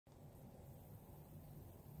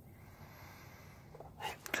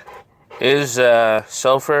Is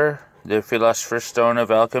sulfur the philosopher's stone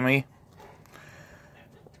of alchemy?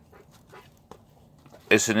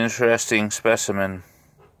 It's an interesting specimen.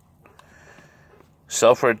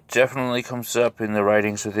 Sulfur definitely comes up in the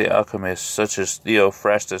writings of the alchemists, such as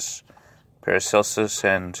Theophrastus, Paracelsus,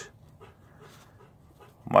 and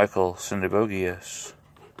Sendivogius,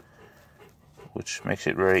 which makes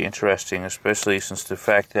it very interesting, especially since the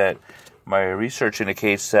fact that my research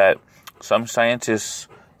indicates that some scientists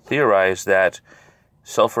theorize that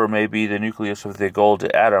sulfur may be the nucleus of the gold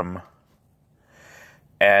atom.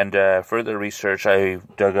 And further research I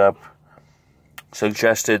dug up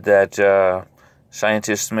suggested that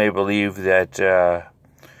scientists may believe that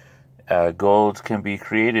gold can be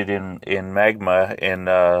created in magma in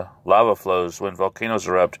lava flows when volcanoes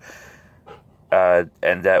erupt, and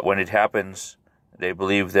that when it happens, they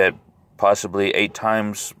believe that possibly 8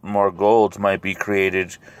 times more gold might be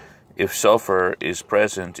created if sulfur is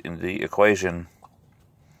present in the equation.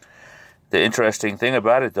 The interesting thing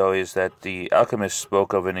about it, though, is that the alchemists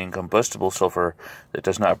spoke of an incombustible sulfur that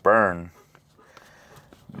does not burn.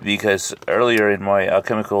 Because earlier in my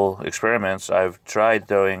alchemical experiments, I've tried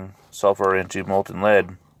throwing sulfur into molten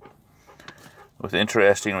lead with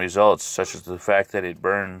interesting results, such as the fact that it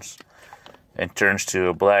burns and turns to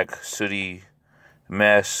a black, sooty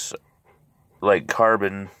mess like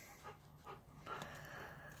carbon.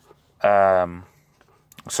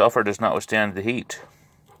 Sulfur does not withstand the heat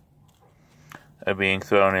of being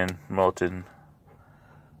thrown in molten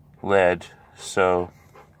lead, so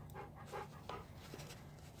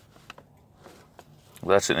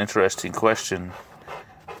that's an interesting question,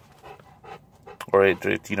 or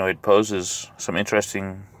it poses some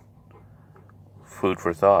interesting food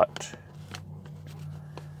for thought.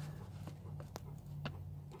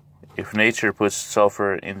 If nature puts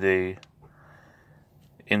sulfur in the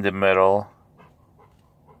metal,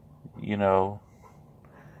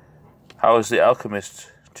 how is the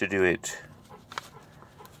alchemist to do it?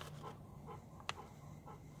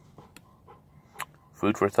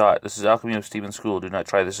 Food for thought. This is Alchemy of Stephen School. Do not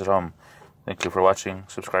try this at home. Thank you for watching.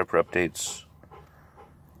 Subscribe for updates.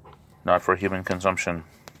 Not for human consumption.